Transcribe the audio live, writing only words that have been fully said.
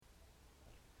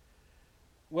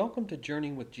Welcome to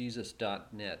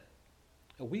JourneyWithJesus.net,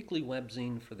 a weekly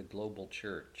webzine for the global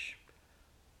church.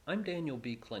 I'm Daniel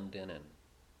B. Clendenin.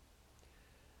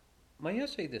 My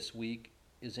essay this week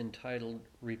is entitled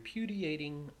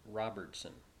Repudiating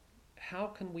Robertson: How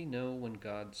Can We Know When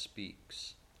God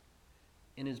Speaks?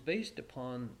 And is based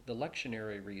upon the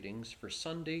lectionary readings for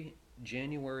Sunday,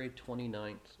 January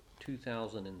 29th,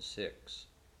 2006.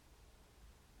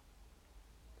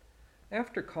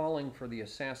 After calling for the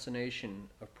assassination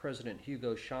of President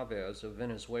Hugo Chavez of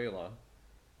Venezuela,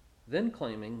 then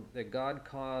claiming that God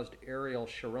caused Ariel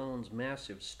Sharon's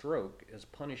massive stroke as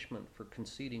punishment for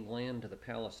conceding land to the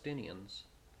Palestinians,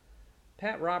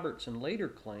 Pat Robertson later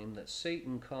claimed that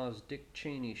Satan caused Dick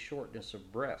Cheney's shortness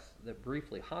of breath that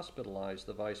briefly hospitalized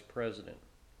the vice president.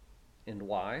 And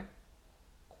why?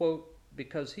 Quote,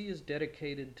 because he is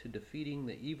dedicated to defeating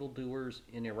the evildoers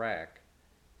in Iraq,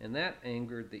 and that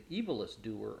angered the evilest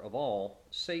doer of all,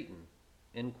 Satan,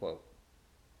 end quote.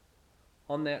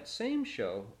 On that same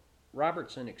show,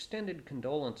 Robertson extended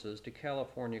condolences to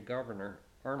California Governor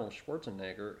Arnold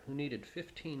Schwarzenegger, who needed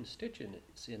 15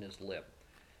 stitches in his lip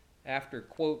after,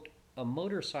 quote, a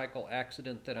motorcycle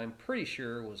accident that I'm pretty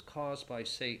sure was caused by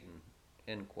Satan,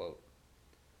 end quote.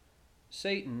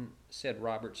 Satan, said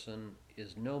Robertson,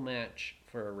 is no match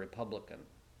for a Republican,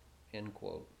 end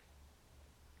quote.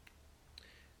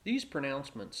 These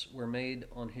pronouncements were made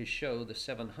on his show, The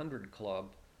 700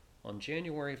 Club, on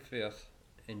January 5th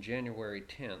and January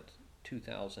 10th,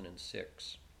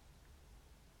 2006.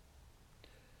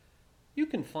 You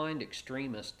can find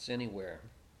extremists anywhere.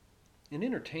 In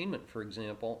entertainment, for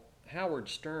example, Howard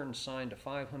Stern signed a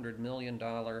 $500 million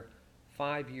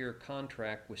 5-year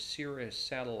contract with Sirius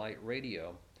Satellite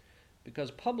Radio because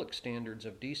public standards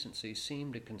of decency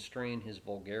seemed to constrain his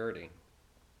vulgarity.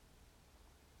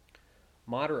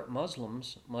 Moderate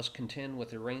Muslims must contend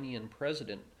with Iranian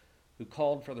president who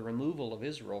called for the removal of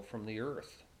Israel from the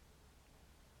earth.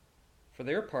 For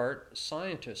their part,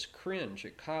 scientists cringe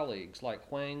at colleagues like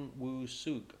Hwang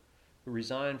Woo-suk, who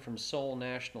resigned from Seoul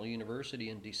National University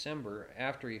in December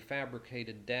after he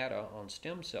fabricated data on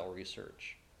stem cell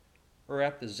research, or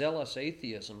at the zealous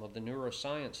atheism of the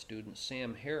neuroscience student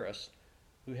Sam Harris,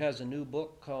 who has a new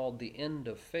book called The End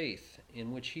of Faith,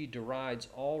 in which he derides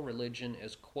all religion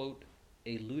as, quote,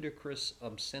 a ludicrous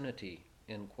obscenity,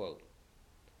 end quote.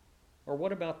 Or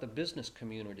what about the business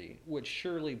community, which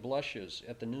surely blushes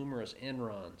at the numerous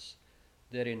Enrons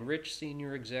that enriched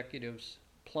senior executives,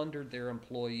 plundered their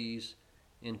employees,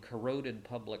 and corroded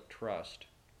public trust?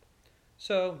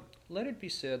 So, let it be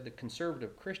said that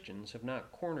conservative Christians have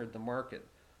not cornered the market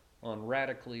on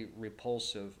radically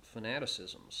repulsive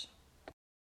fanaticisms.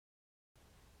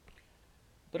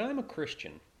 But I'm a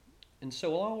Christian, and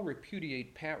so I'll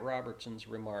repudiate Pat Robertson's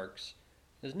remarks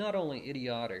as not only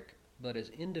idiotic, but as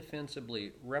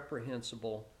indefensibly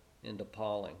reprehensible and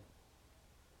appalling.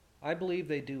 I believe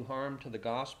they do harm to the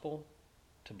gospel,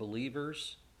 to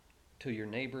believers, to your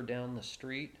neighbor down the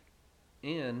street,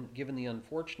 and, given the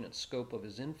unfortunate scope of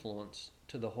his influence,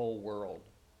 to the whole world.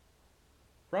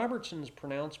 Robertson's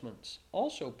pronouncements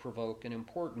also provoke an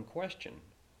important question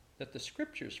that the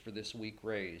scriptures for this week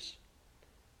raise.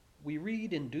 We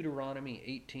read in Deuteronomy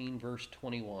 18, verse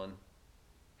 21,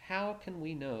 how can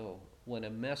we know when a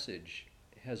message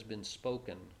has been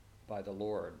spoken by the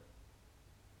Lord?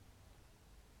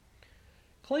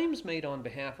 Claims made on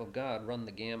behalf of God run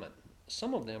the gamut.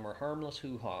 Some of them are harmless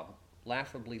hoo-ha,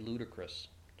 laughably ludicrous.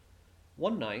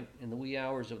 One night, in the wee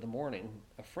hours of the morning,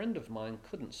 a friend of mine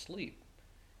couldn't sleep,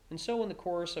 and so in the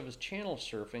course of his channel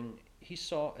surfing, he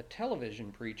saw a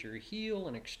television preacher heal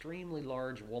an extremely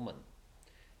large woman.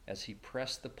 As he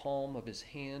pressed the palm of his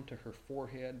hand to her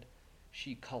forehead,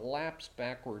 she collapsed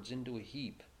backwards into a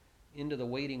heap, into the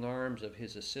waiting arms of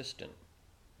his assistant,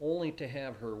 only to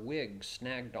have her wig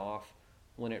snagged off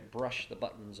when it brushed the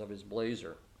buttons of his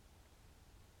blazer.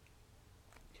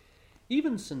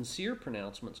 Even sincere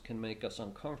pronouncements can make us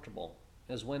uncomfortable,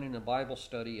 as when in a Bible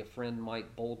study a friend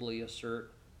might boldly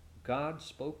assert, God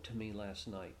spoke to me last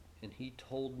night, and he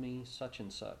told me such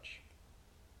and such.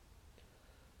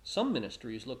 Some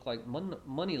ministries look like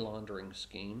money laundering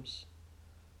schemes.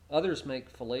 Others make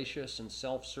fallacious and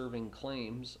self-serving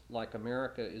claims, like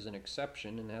America is an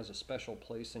exception and has a special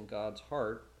place in God's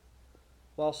heart,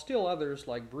 while still others,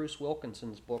 like Bruce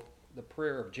Wilkinson's book, The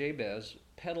Prayer of Jabez,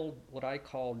 peddle what I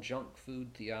call junk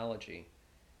food theology.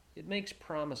 It makes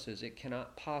promises it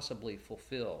cannot possibly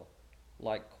fulfill,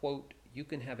 like, quote, you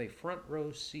can have a front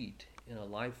row seat in a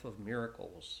life of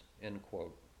miracles, end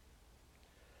quote.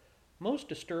 Most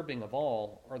disturbing of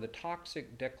all are the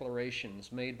toxic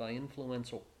declarations made by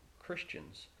influential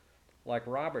Christians, like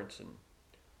Robertson,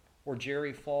 or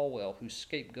Jerry Falwell, who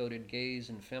scapegoated gays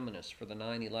and feminists for the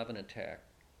 9/11 attack,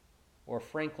 or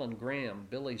Franklin Graham,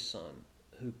 Billy's son,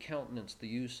 who countenanced the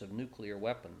use of nuclear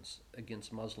weapons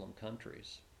against Muslim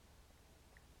countries.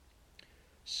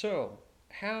 So,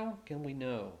 how can we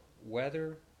know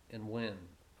whether and when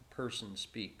a person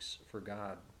speaks for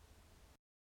God?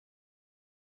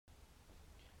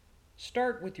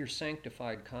 Start with your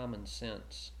sanctified common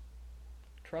sense.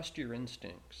 Trust your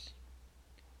instincts.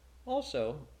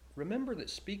 Also, remember that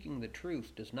speaking the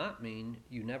truth does not mean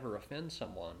you never offend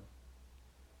someone.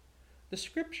 The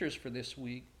scriptures for this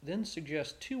week then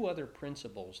suggest two other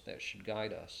principles that should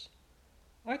guide us.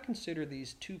 I consider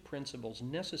these two principles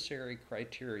necessary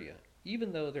criteria,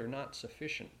 even though they're not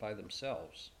sufficient by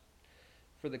themselves,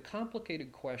 for the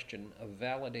complicated question of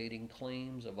validating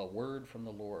claims of a word from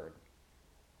the Lord.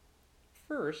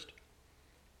 First,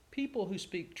 people who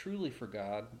speak truly for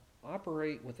God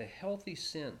operate with a healthy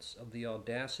sense of the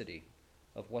audacity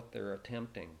of what they're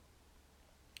attempting.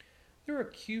 They're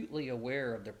acutely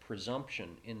aware of the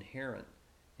presumption inherent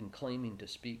in claiming to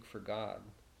speak for God.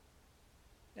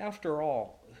 After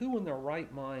all, who in their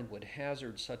right mind would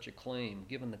hazard such a claim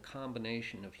given the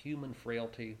combination of human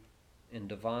frailty and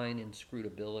divine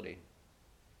inscrutability?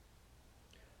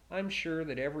 I'm sure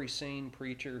that every sane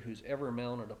preacher who's ever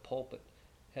mounted a pulpit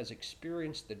has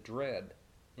experienced the dread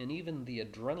and even the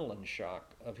adrenaline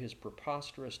shock of his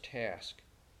preposterous task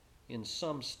in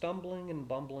some stumbling and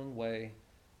bumbling way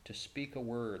to speak a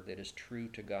word that is true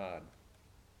to God.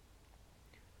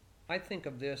 I think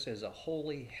of this as a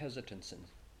holy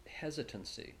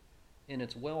hesitancy, and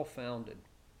it's well-founded.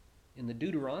 In the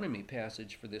Deuteronomy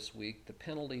passage for this week, the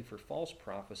penalty for false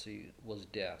prophecy was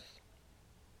death.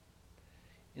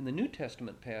 In the New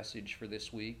Testament passage for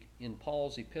this week, in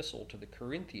Paul's epistle to the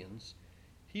Corinthians,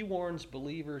 he warns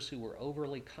believers who are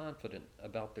overly confident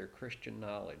about their Christian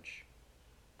knowledge.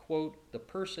 Quote, "The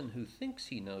person who thinks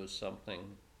he knows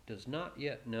something does not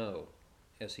yet know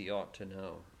as he ought to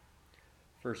know."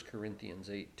 1 Corinthians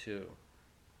 8:2.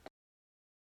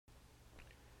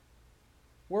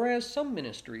 Whereas some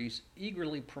ministries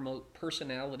eagerly promote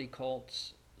personality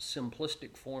cults,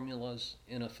 simplistic formulas,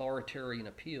 and authoritarian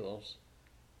appeals,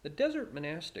 the desert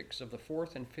monastics of the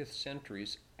 4th and 5th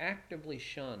centuries actively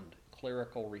shunned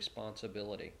clerical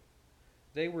responsibility.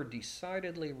 They were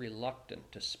decidedly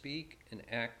reluctant to speak and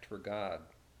act for God.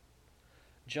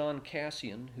 John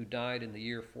Cassian, who died in the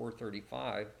year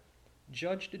 435,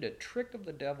 judged it a trick of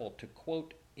the devil to,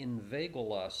 quote,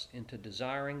 "inveigle us into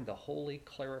desiring the holy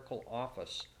clerical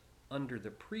office under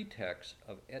the pretext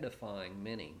of edifying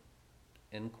many,"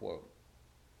 end quote.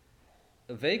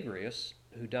 Evagrius,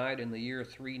 who died in the year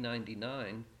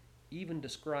 399, even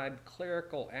described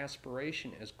clerical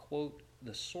aspiration as, quote,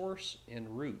 "the source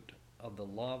and root of the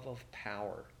love of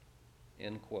power,"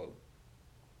 end quote.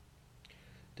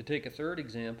 To take a third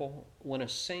example, when a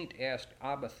saint asked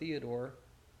Abba Theodore,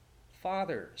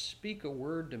 "Father, speak a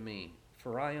word to me,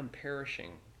 for I am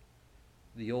perishing,"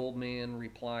 the old man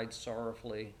replied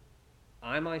sorrowfully,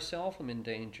 "I myself am in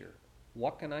danger.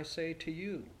 What can I say to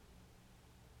you?"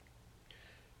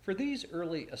 For these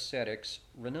early ascetics,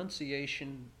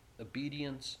 renunciation,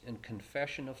 obedience, and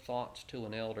confession of thoughts to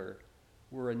an elder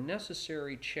were a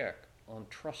necessary check on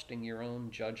trusting your own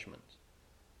judgment,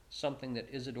 something that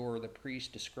Isidore the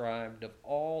priest described of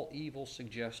all evil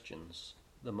suggestions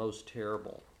the most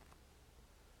terrible.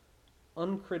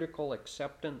 Uncritical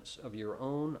acceptance of your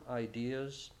own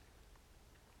ideas,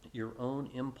 your own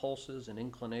impulses and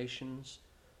inclinations,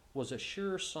 was a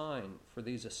sure sign for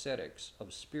these ascetics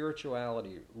of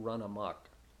spirituality run amok.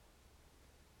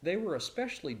 They were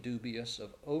especially dubious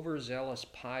of overzealous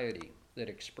piety that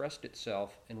expressed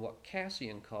itself in what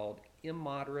Cassian called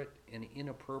immoderate and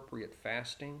inappropriate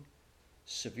fasting,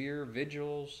 severe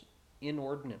vigils,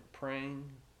 inordinate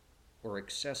praying, or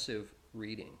excessive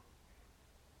reading.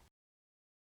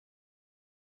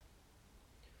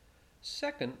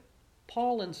 Second,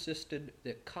 Paul insisted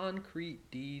that concrete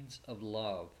deeds of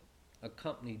love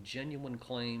accompany genuine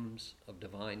claims of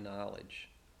divine knowledge.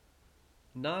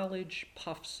 Knowledge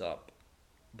puffs up,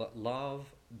 but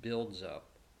love builds up,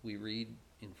 we read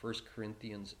in 1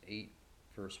 Corinthians 8,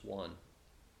 verse 1.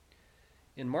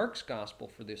 In Mark's Gospel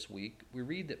for this week, we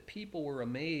read that people were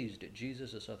amazed at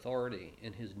Jesus' authority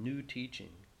and his new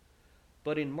teaching.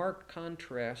 But in marked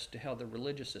contrast to how the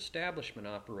religious establishment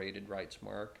operated, writes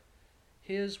Mark,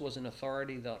 his was an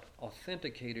authority that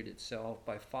authenticated itself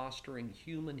by fostering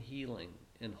human healing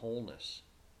and wholeness.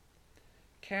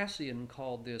 Cassian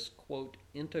called this, quote,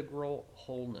 "integral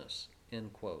wholeness,"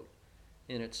 end quote,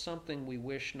 and it's something we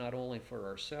wish not only for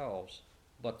ourselves,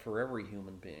 but for every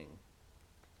human being.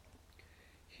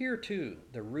 Here, too,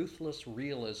 the ruthless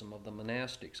realism of the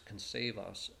monastics can save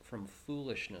us from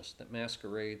foolishness that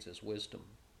masquerades as wisdom.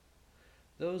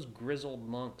 Those grizzled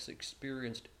monks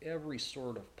experienced every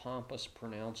sort of pompous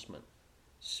pronouncement,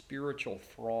 spiritual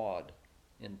fraud,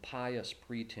 and pious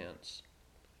pretense.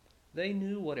 They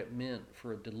knew what it meant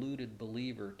for a deluded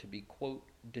believer to be, quote,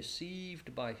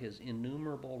 deceived by his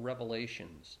innumerable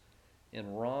revelations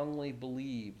and wrongly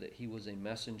believe that he was a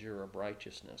messenger of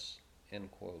righteousness,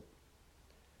 end quote.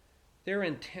 Their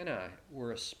antennae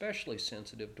were especially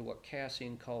sensitive to what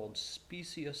Cassian called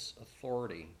specious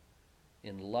authority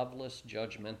and loveless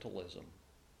judgmentalism.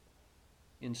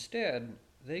 Instead,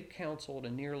 they counseled a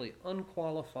nearly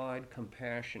unqualified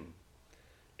compassion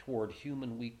toward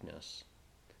human weakness,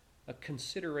 a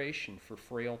consideration for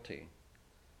frailty,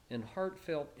 and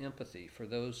heartfelt empathy for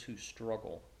those who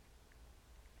struggle.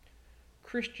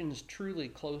 Christians truly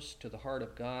close to the heart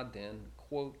of God, then,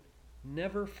 quote,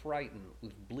 never frighten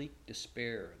with bleak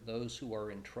despair those who are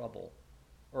in trouble,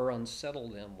 or unsettle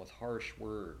them with harsh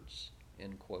words,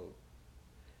 end quote.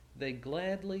 They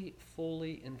gladly,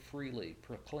 fully, and freely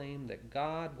proclaim that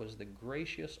God was the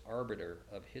gracious arbiter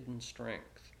of hidden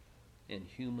strength and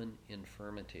human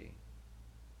infirmity.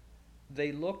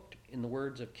 They looked, in the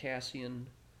words of Cassian,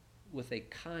 with a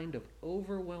kind of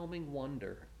overwhelming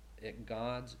wonder at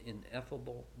God's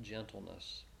ineffable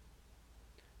gentleness.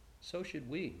 So should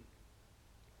we.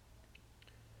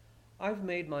 I've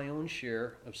made my own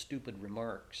share of stupid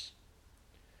remarks.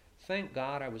 Thank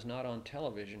God I was not on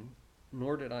television,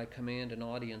 nor did I command an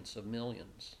audience of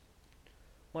millions.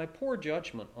 My poor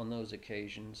judgment on those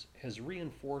occasions has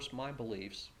reinforced my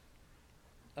beliefs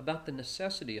about the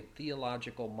necessity of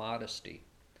theological modesty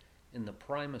and the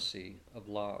primacy of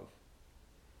love.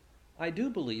 I do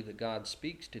believe that God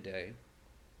speaks today,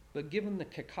 but given the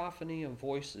cacophony of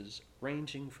voices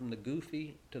ranging from the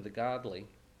goofy to the godly,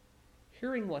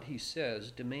 hearing what he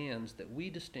says demands that we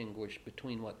distinguish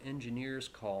between what engineers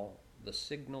call the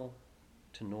signal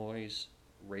to noise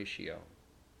ratio.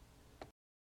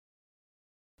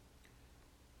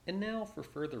 And now for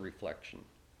further reflection.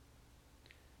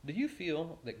 Do you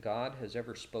feel that God has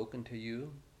ever spoken to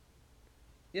you?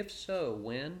 If so,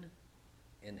 when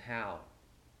and how?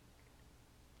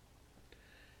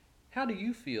 How do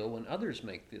you feel when others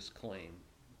make this claim,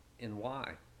 and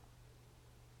why?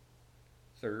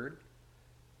 Third,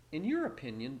 in your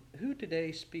opinion, who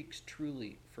today speaks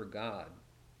truly for God,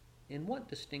 and what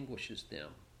distinguishes them?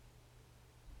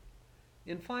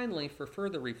 And finally, for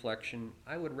further reflection,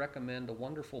 I would recommend a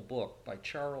wonderful book by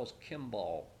Charles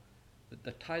Kimball,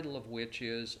 the title of which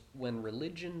is When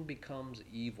Religion Becomes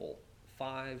Evil,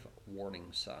 5 Warning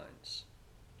Signs.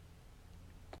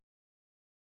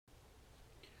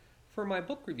 For my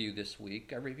book review this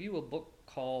week, I review a book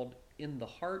called In the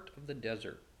Heart of the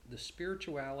Desert, The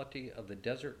Spirituality of the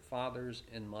Desert Fathers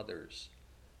and Mothers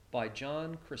by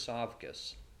John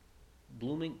Chrysovkis,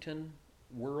 Bloomington,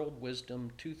 World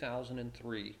Wisdom,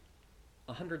 2003,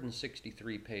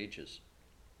 163 pages.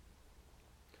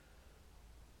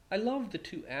 I love the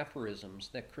 2 aphorisms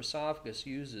that Chrysovkis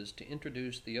uses to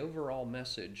introduce the overall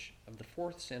message of the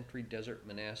 4th century desert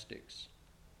monastics.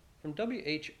 From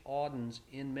W.H. Auden's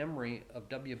In Memory of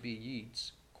W.B.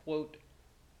 Yeats, quote,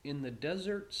 "In the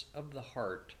deserts of the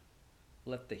heart,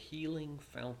 let the healing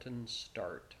fountain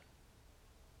start."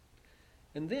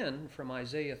 And then from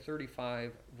Isaiah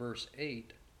 35, verse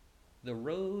 8, "The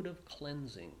road of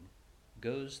cleansing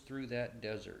goes through that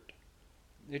desert.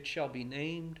 It shall be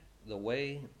named the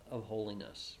way of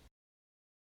holiness."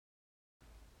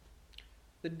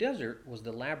 The desert was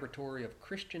the laboratory of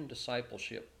Christian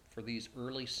discipleship for these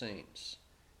early saints,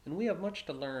 and we have much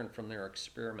to learn from their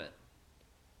experiment.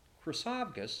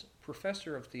 Chrysovkis,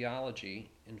 professor of theology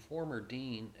and former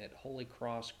dean at Holy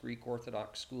Cross Greek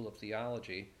Orthodox School of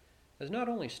Theology, has not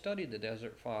only studied the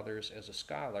Desert Fathers as a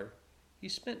scholar, he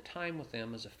spent time with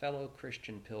them as a fellow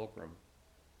Christian pilgrim.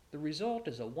 The result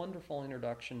is a wonderful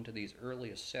introduction to these early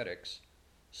ascetics,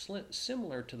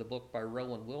 similar to the book by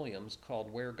Rowan Williams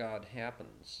called Where God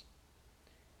Happens.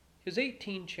 His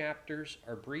 18 chapters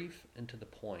are brief and to the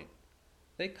point.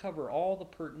 They cover all the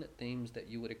pertinent themes that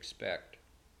you would expect: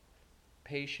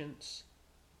 patience,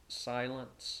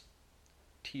 silence,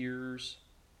 tears,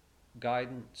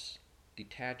 guidance,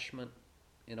 detachment,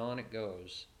 and on it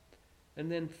goes.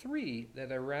 And then 3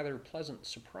 that are rather pleasant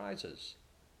surprises: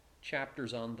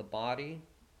 chapters on the body,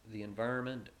 the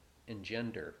environment, and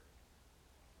gender.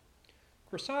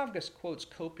 Chrysovkis quotes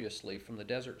copiously from the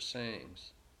Desert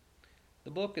Sayings. The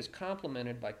book is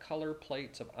complemented by color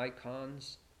plates of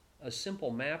icons, a simple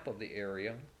map of the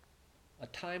area, a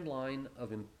timeline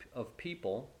of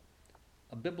people,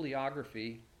 a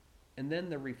bibliography, and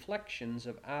then the reflections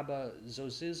of Abba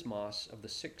Zosismos of the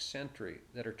 6th century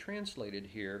that are translated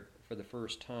here for the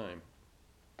first time.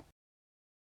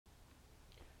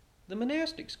 The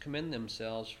monastics commend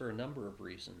themselves for a number of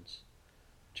reasons.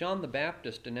 John the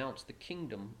Baptist announced the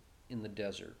kingdom in the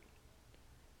desert.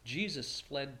 Jesus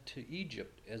fled to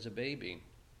Egypt as a baby.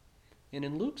 And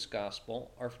in Luke's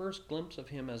Gospel, our first glimpse of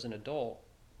him as an adult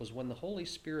was when the Holy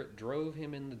Spirit drove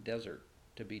him in the desert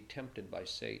to be tempted by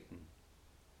Satan.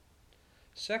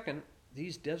 Second,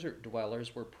 these desert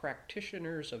dwellers were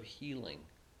practitioners of healing,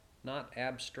 not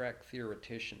abstract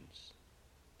theoreticians.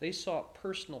 They sought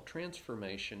personal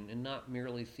transformation and not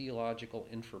merely theological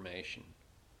information.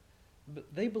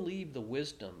 But they believed the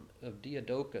wisdom of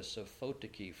Diadochus of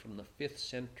Photiki from the 5th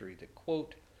century that,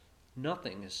 quote,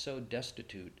 "Nothing is so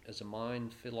destitute as a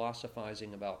mind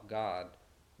philosophizing about God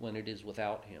when it is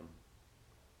without him."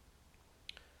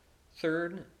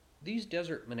 Third, these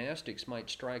desert monastics might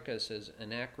strike us as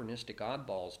anachronistic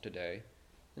oddballs today,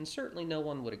 and certainly no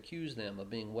one would accuse them of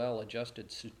being well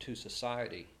adjusted to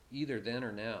society, either then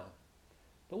or now.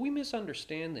 But we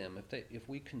misunderstand them if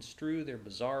we construe their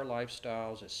bizarre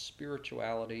lifestyles as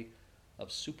spirituality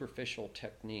of superficial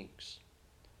techniques.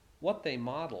 What they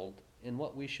modeled and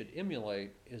what we should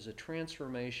emulate is a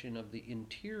transformation of the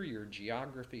interior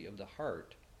geography of the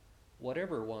heart,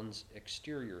 whatever one's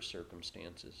exterior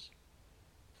circumstances.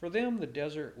 For them, the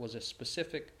desert was a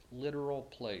specific, literal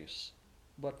place,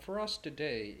 but for us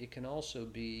today, it can also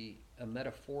be a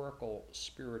metaphorical,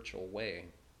 spiritual way.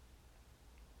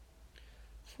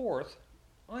 Fourth,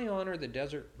 I honor the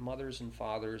desert mothers and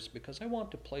fathers because I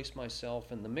want to place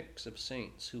myself in the mix of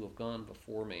saints who have gone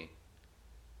before me.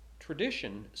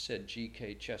 Tradition, said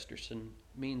G.K. Chesterton,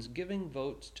 means giving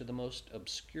votes to the most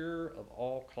obscure of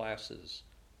all classes,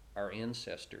 our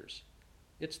ancestors.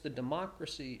 It's the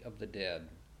democracy of the dead.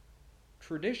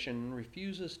 Tradition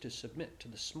refuses to submit to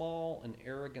the small and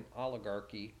arrogant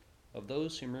oligarchy of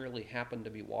those who merely happen to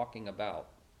be walking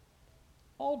about.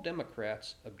 All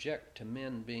Democrats object to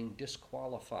men being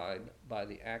disqualified by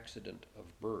the accident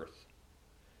of birth.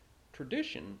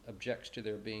 Tradition objects to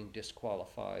their being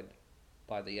disqualified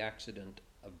by the accident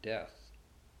of death.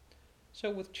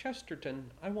 So with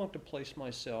Chesterton, I want to place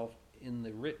myself in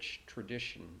the rich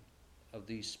tradition of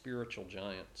these spiritual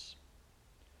giants.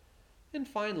 And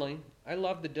finally, I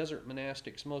love the desert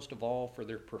monastics most of all for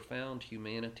their profound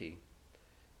humanity.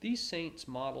 These saints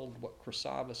modeled what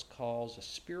Chrysavis calls a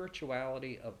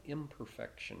spirituality of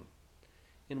imperfection,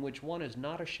 in which one is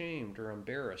not ashamed or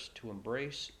embarrassed to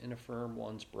embrace and affirm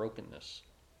one's brokenness,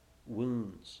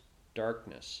 wounds,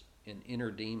 darkness, and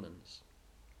inner demons.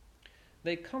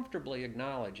 They comfortably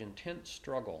acknowledge intense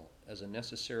struggle as a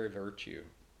necessary virtue,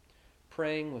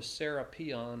 praying with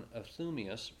Serapion of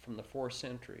Thumius from the 4th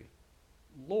century,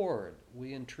 "Lord,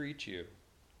 we entreat you,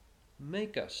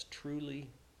 make us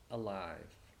truly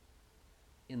alive."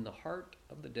 In the heart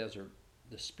of the desert,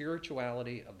 the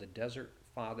spirituality of the desert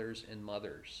fathers and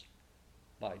mothers,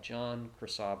 by John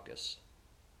Chrysavgus.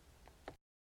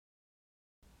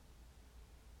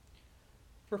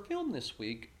 For film this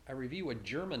week, I review a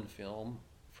German film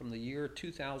from the year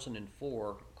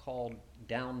 2004 called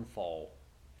Downfall.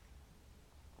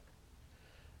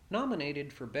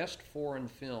 Nominated for Best Foreign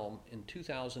Film in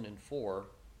 2004,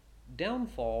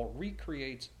 Downfall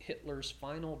recreates Hitler's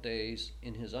final days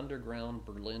in his underground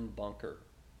Berlin bunker.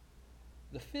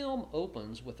 The film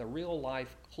opens with a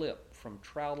real-life clip from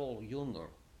Traudl Junger,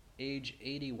 age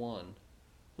 81,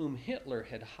 whom Hitler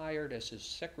had hired as his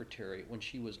secretary when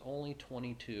she was only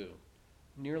 22,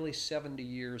 nearly 70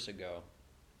 years ago.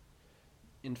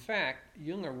 In fact,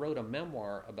 Junger wrote a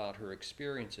memoir about her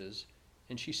experiences,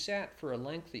 and she sat for a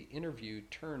lengthy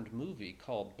interview-turned-movie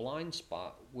called Blind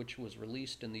Spot, which was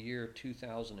released in the year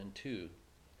 2002,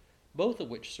 both of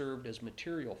which served as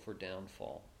material for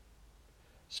Downfall.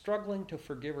 Struggling to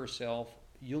forgive herself,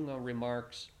 Junger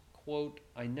remarks, quote,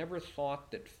 "I never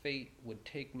thought that fate would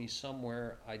take me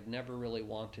somewhere I'd never really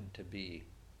wanted to be,"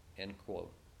 end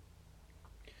quote.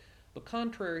 But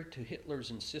contrary to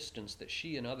Hitler's insistence that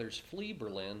she and others flee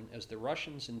Berlin as the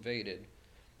Russians invaded,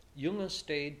 Junger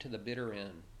stayed to the bitter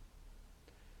end.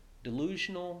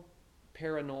 Delusional,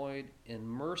 paranoid, and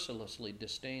mercilessly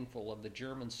disdainful of the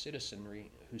German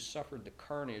citizenry who suffered the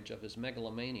carnage of his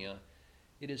megalomania,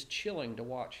 it is chilling to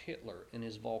watch Hitler in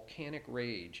his volcanic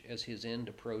rage as his end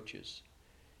approaches.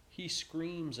 He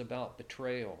screams about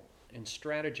betrayal and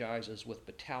strategizes with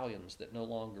battalions that no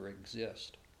longer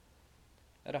exist.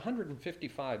 At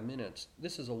 155 minutes,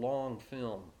 this is a long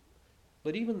film,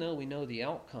 but even though we know the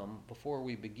outcome before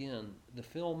we begin, the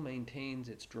film maintains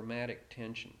its dramatic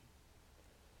tension.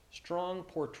 Strong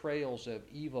portrayals of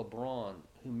Eva Braun,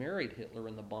 who married Hitler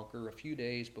in the bunker a few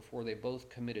days before they both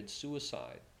committed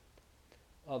suicide.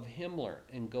 Of Himmler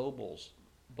and Goebbels,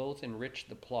 both enriched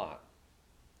the plot.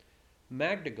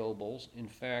 Magda Goebbels, in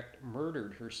fact,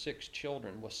 murdered her 6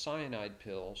 children with cyanide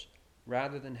pills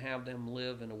rather than have them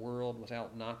live in a world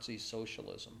without Nazi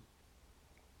socialism.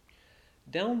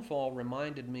 Downfall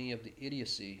reminded me of the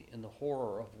idiocy and the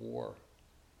horror of war,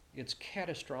 its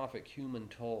catastrophic human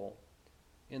toll,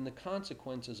 and the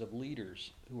consequences of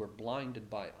leaders who are blinded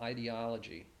by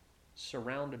ideology,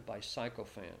 surrounded by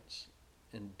sycophants,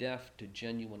 and deaf to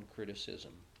genuine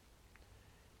criticism.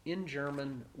 In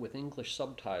German, with English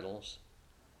subtitles,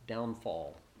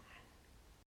 Downfall.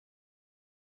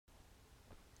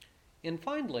 And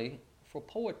finally, for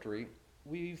poetry,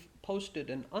 we've posted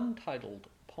an untitled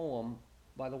poem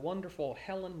by the wonderful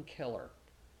Helen Keller,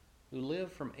 who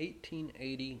lived from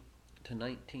 1880 to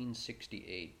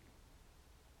 1968.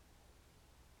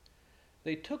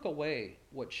 They took away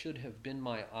what should have been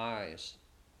my eyes,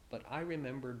 but I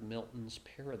remembered Milton's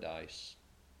Paradise.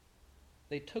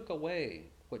 They took away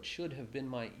what should have been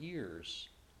my ears.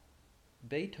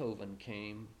 Beethoven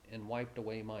came and wiped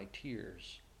away my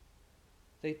tears.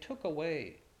 They took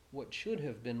away what should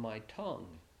have been my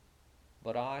tongue,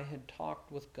 but I had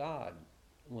talked with God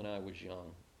when I was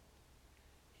young.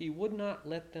 He would not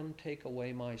let them take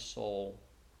away my soul.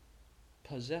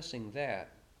 Possessing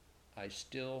that, I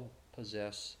still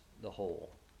possess the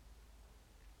whole.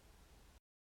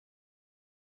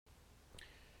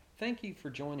 Thank you for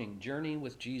joining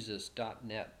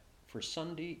JourneyWithJesus.net for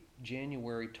Sunday,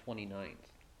 January 29th.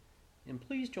 And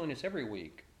please join us every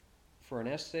week for an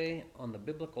essay on the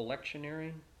Biblical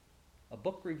Lectionary, a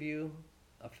book review,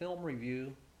 a film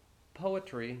review,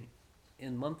 poetry,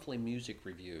 and monthly music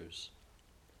reviews.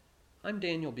 I'm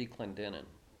Daniel B. Clendenin.